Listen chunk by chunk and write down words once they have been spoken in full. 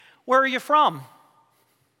Where are you from?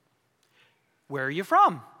 Where are you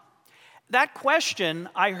from? That question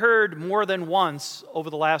I heard more than once over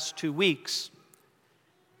the last 2 weeks.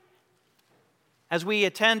 As we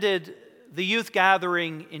attended the youth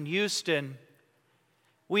gathering in Houston,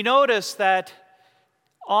 we noticed that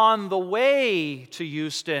on the way to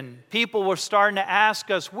Houston, people were starting to ask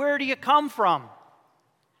us, "Where do you come from?"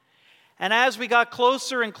 And as we got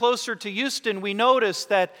closer and closer to Houston, we noticed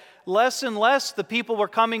that less and less the people were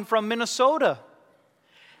coming from Minnesota.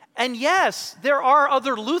 And yes, there are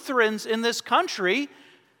other Lutherans in this country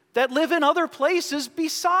that live in other places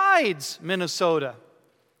besides Minnesota.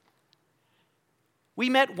 We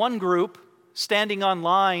met one group standing on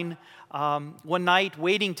line one night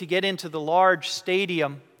waiting to get into the large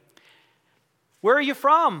stadium. "Where are you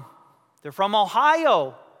from?" "They're from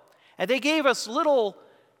Ohio." And they gave us little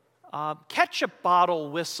ketchup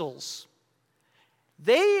bottle whistles.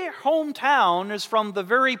 Their hometown is from the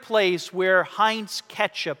very place where Heinz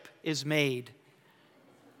ketchup is made.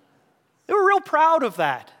 They were real proud of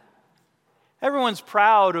that. Everyone's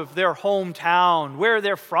proud of their hometown, where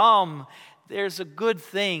they're from. There's a good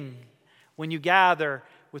thing when you gather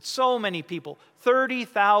with so many people,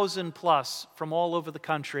 30,000 plus from all over the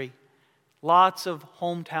country. Lots of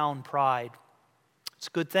hometown pride. It's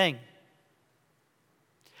a good thing.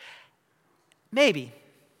 Maybe.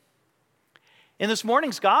 In this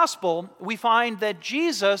morning's gospel, we find that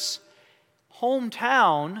Jesus'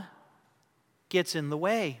 hometown gets in the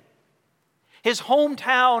way. His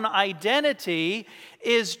hometown identity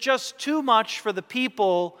is just too much for the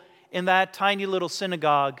people in that tiny little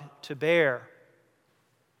synagogue to bear.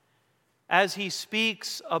 As he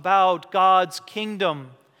speaks about God's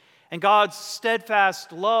kingdom and God's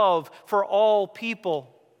steadfast love for all people,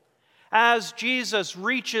 as Jesus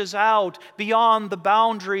reaches out beyond the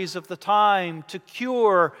boundaries of the time to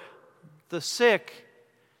cure the sick,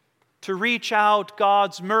 to reach out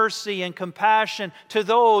God's mercy and compassion to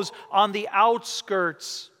those on the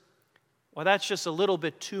outskirts, well, that's just a little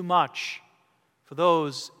bit too much for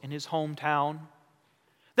those in his hometown.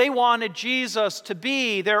 They wanted Jesus to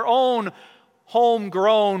be their own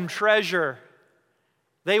homegrown treasure.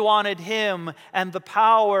 They wanted him and the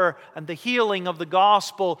power and the healing of the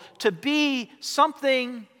gospel to be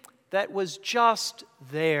something that was just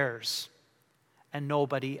theirs and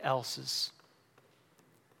nobody else's.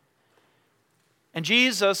 And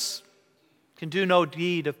Jesus can do no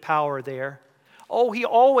deed of power there. Oh, he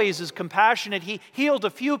always is compassionate. He healed a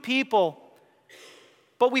few people.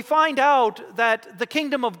 But we find out that the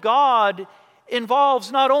kingdom of God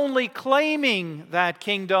involves not only claiming that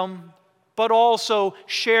kingdom, but also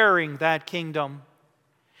sharing that kingdom.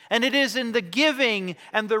 And it is in the giving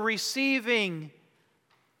and the receiving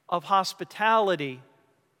of hospitality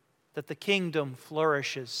that the kingdom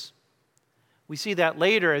flourishes. We see that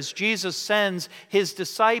later as Jesus sends his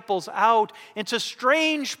disciples out into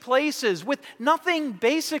strange places with nothing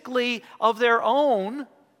basically of their own.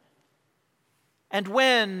 And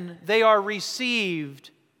when they are received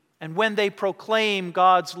and when they proclaim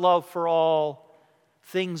God's love for all,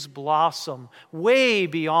 things blossom way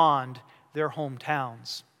beyond their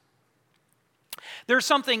hometowns. There's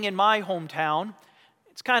something in my hometown,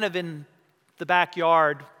 it's kind of in the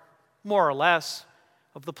backyard, more or less,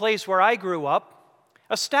 of the place where I grew up,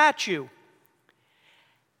 a statue.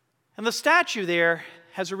 And the statue there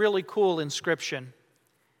has a really cool inscription.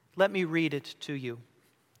 Let me read it to you.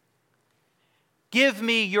 "Give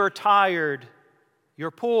me your tired,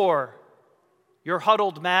 your poor, your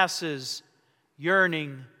huddled masses,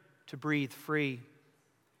 yearning to breathe free.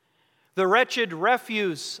 The wretched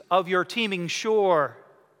refuse of your teeming shore.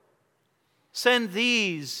 Send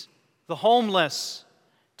these, the homeless,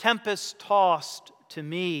 tempest-tossed to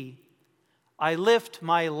me. I lift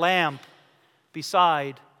my lamp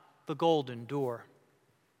beside the golden door."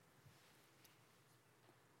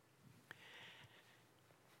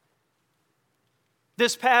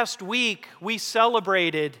 This past week, we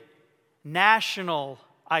celebrated national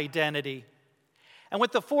identity. And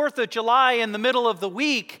with the 4th of July in the middle of the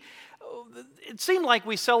week, it seemed like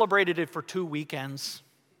we celebrated it for 2 weekends.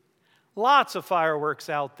 Lots of fireworks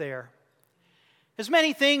out there. There's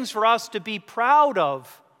many things for us to be proud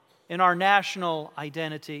of in our national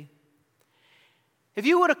identity. If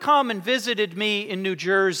you would have come and visited me in New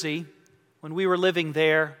Jersey when we were living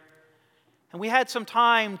there, and we had some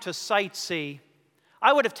time to sightsee,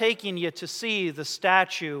 I would have taken you to see the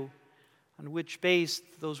statue on which base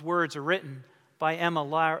those words are written by Emma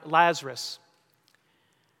Lazarus.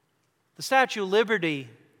 The Statue of Liberty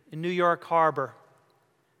in New York Harbor.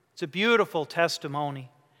 It's a beautiful testimony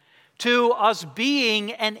to us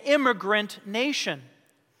being an immigrant nation.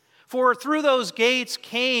 For through those gates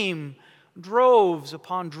came droves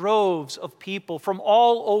upon droves of people from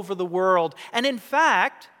all over the world. And in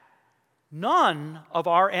fact, none of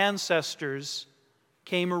our ancestors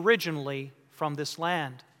came originally from this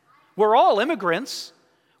land. We're all immigrants.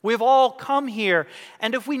 We've all come here.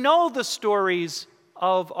 And if we know the stories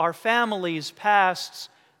of our families' pasts,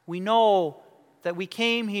 we know that we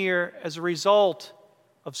came here as a result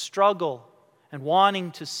of struggle and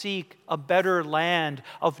wanting to seek a better land,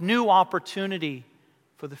 of new opportunity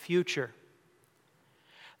for the future.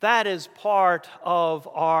 That is part of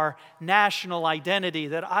our national identity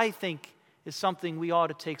that I think is something we ought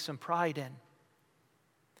to take some pride in.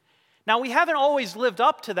 Now, we haven't always lived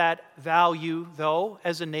up to that value, though,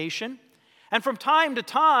 as a nation. And from time to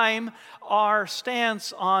time, our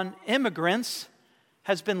stance on immigrants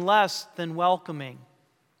has been less than welcoming.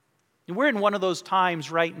 And we're in one of those times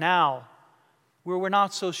right now where we're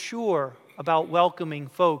not so sure about welcoming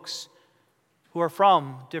folks who are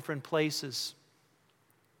from different places.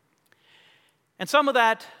 And some of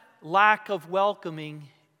that lack of welcoming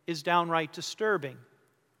is downright disturbing.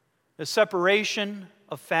 The separation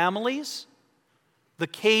of families, the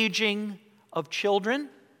caging of children,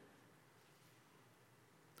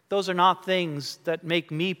 those are not things that make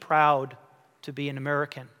me proud to be an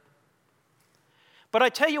American. But I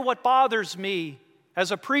tell you what bothers me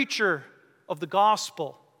as a preacher of the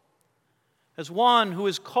gospel, as one who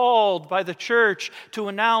is called by the church to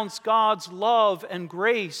announce God's love and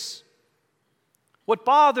grace. What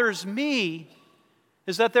bothers me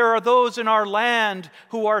is that there are those in our land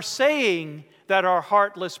who are saying that our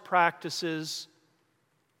heartless practices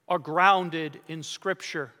are grounded in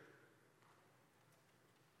Scripture.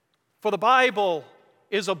 For the Bible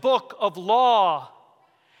is a book of law,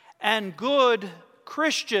 and good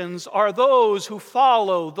Christians are those who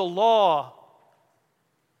follow the law.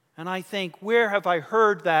 And I think, where have I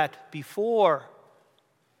heard that before?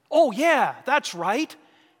 Oh yeah, that's right.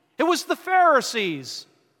 It was the Pharisees.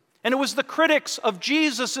 And it was the critics of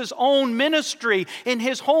Jesus' own ministry in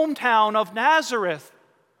his hometown of Nazareth.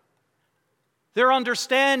 Their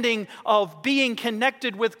understanding of being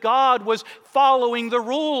connected with God was following the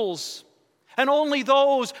rules. And only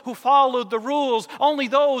those who followed the rules, only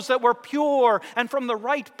those that were pure and from the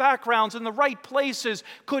right backgrounds and the right places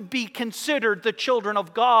could be considered the children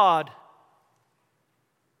of God.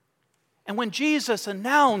 And when Jesus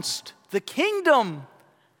announced the kingdom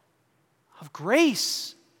of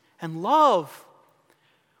grace and love,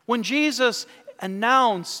 when Jesus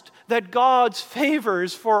announced that God's favor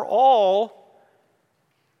is for all,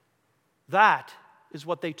 that is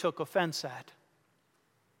what they took offense at.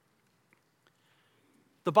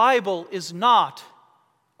 The Bible is not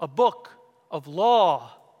a book of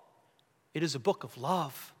law. It is a book of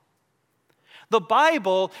love. The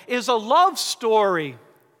Bible is a love story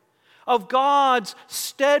of God's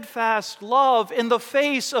steadfast love in the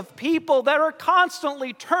face of people that are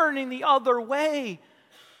constantly turning the other way.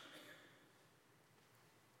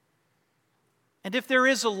 And if there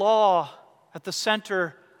is a law at the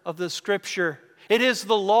center of the Scripture, it is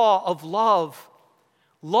the law of love.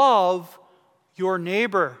 Love your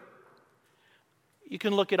neighbor. You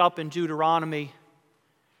can look it up in Deuteronomy.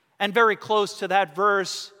 And very close to that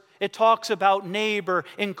verse, it talks about neighbor,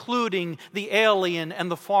 including the alien and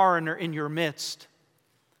the foreigner in your midst.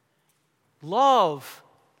 Love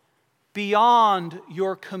beyond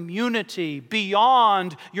your community,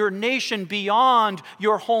 beyond your nation, beyond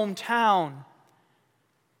your hometown.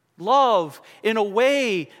 Love in a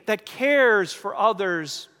way that cares for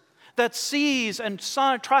others, that sees and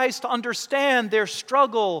tries to understand their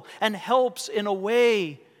struggle and helps in a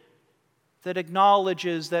way that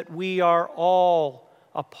acknowledges that we are all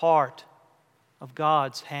a part of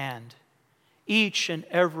God's hand. Each and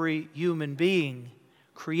every human being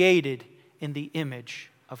created in the image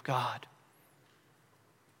of God.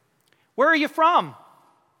 Where are you from?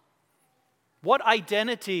 What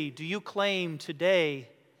identity do you claim today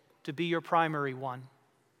to be your primary one?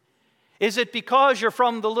 Is it because you're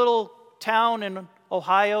from the little town in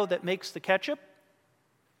Ohio that makes the ketchup?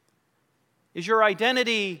 Is your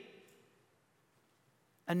identity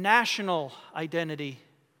a national identity?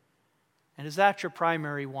 And is that your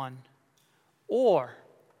primary one? Or,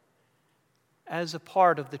 as a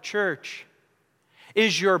part of the church,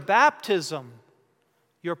 is your baptism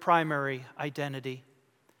your primary identity?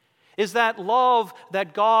 Is that love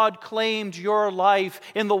that God claimed your life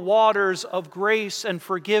in the waters of grace and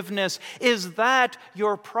forgiveness, is that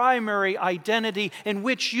your primary identity in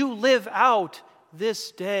which you live out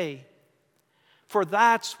this day? For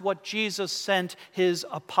that's what Jesus sent his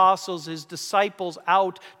apostles, his disciples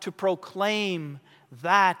out to proclaim,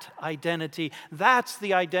 that identity. That's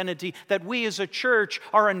the identity that we as a church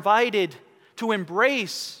are invited to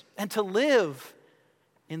embrace and to live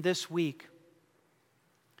in this week.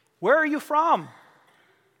 Where are you from?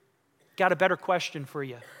 Got a better question for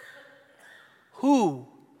you. Who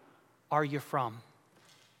are you from?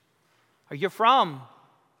 Are you from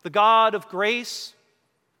the God of grace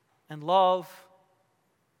and love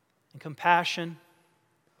and compassion?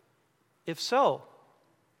 If so,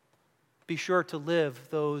 be sure to live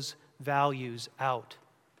those values out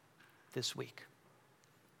this week.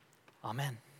 Amen.